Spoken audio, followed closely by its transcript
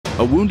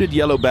A wounded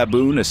yellow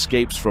baboon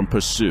escapes from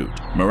pursuit.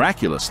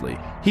 Miraculously,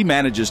 he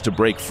manages to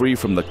break free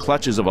from the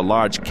clutches of a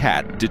large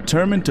cat,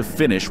 determined to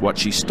finish what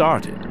she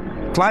started.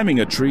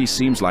 Climbing a tree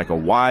seems like a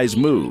wise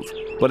move,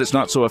 but it's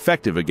not so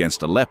effective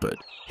against a leopard.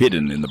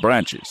 Hidden in the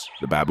branches,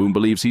 the baboon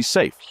believes he's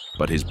safe,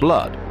 but his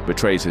blood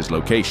betrays his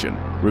location,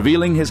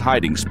 revealing his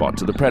hiding spot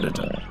to the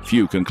predator.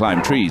 Few can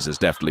climb trees as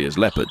deftly as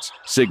leopards,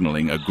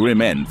 signaling a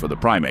grim end for the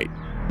primate.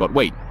 But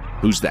wait,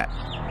 who's that?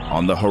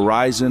 On the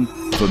horizon,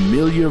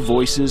 familiar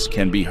voices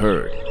can be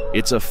heard.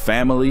 It's a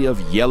family of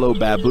yellow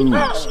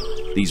baboons.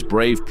 These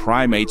brave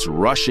primates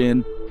rush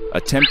in,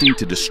 attempting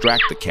to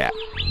distract the cat.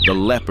 The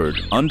leopard,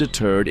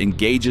 undeterred,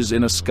 engages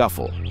in a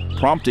scuffle,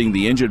 prompting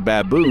the injured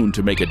baboon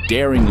to make a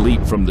daring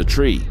leap from the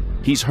tree.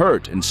 He's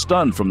hurt and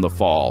stunned from the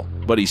fall,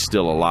 but he's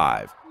still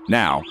alive.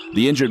 Now,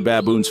 the injured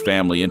baboon's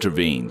family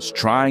intervenes,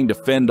 trying to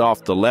fend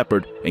off the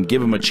leopard and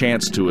give him a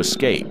chance to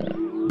escape.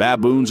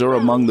 Baboons are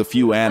among the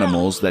few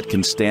animals that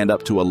can stand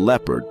up to a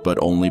leopard, but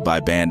only by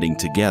banding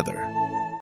together.